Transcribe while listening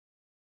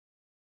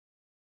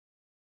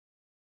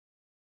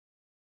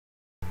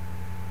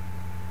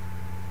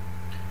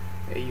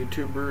Hey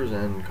YouTubers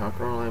and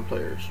Conquer Online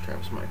players,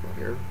 Travis Michael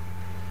here.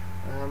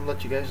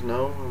 Let you guys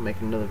know I'm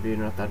making another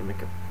video. I thought I'd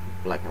make a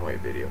black and white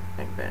video.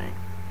 Bang bang.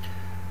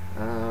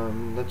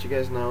 Let you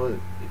guys know that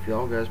if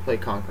y'all guys play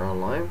Conquer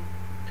Online,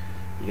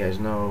 you guys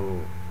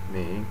know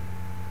me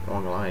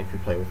along the line if you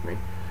play with me.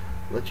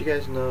 Let you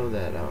guys know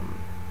that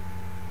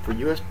for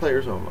US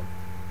players only,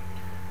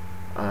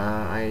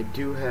 I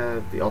do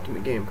have the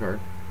ultimate game card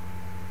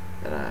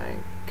that I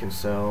can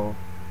sell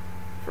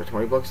for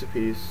 20 bucks a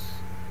piece.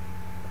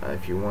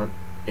 If you want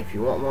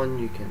one,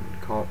 you can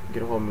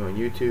get a hold of me on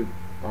YouTube,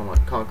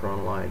 Conquer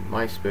Online,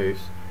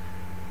 MySpace,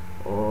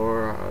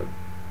 or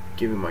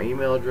give you my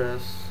email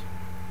address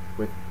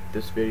with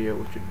this video,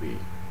 which would be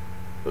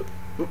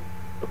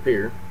up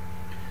here,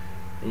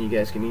 and you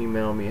guys can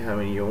email me how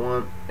many you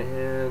want,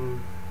 and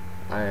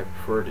I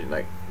prefer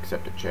to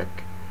accept a check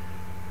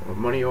or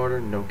money order,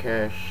 no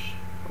cash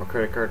or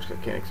credit cards, 'cause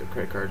I can't accept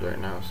credit cards right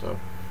now. So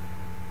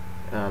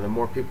the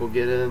more people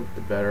get in,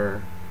 the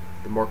better,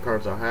 the more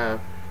cards I'll have.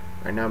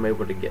 Right now I'm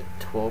able to get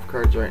 12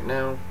 cards right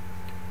now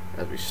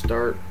as we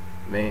start.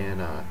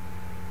 Man,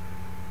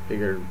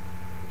 figured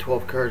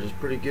 12 cards is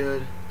pretty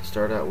good to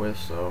start out with,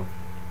 so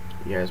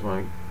you guys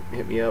want to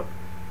hit me up,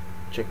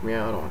 check me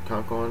out on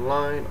Conquer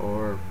Online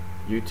or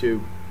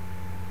YouTube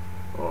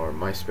or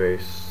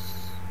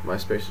MySpace.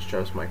 MySpace is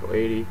Travis Michael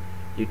 80,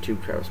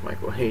 YouTube Travis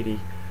Michael 80.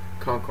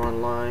 Conquer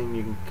Online,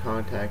 you can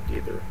contact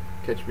either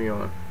catch me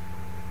on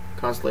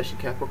Constellation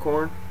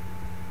Capricorn.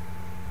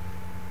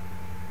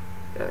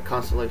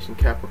 Constellation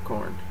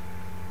Capricorn.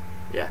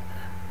 Yeah.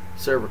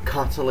 Server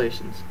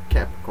Constellations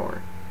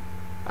Capricorn.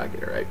 I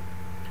get it right.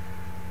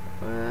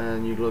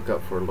 And you look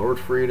up for Lord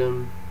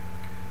Freedom,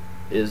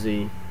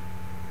 Izzy,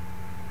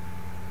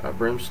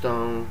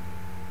 Brimstone,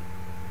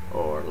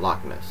 or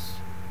Loch Ness.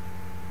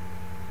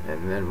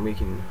 And then we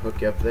can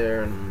hook you up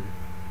there and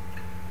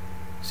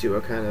see how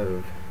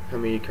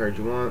many cards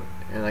you want.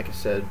 And like I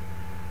said,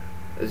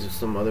 this is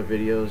some other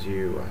videos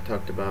I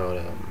talked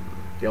about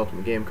the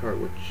ultimate game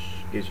card, which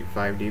gives you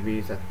 5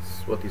 DBs.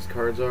 That's what these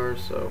cards are.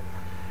 So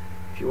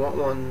if you want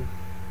one,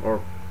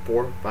 or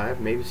 4,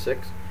 5, maybe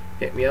 6,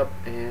 hit me up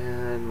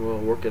and we'll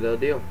work it out a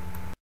deal.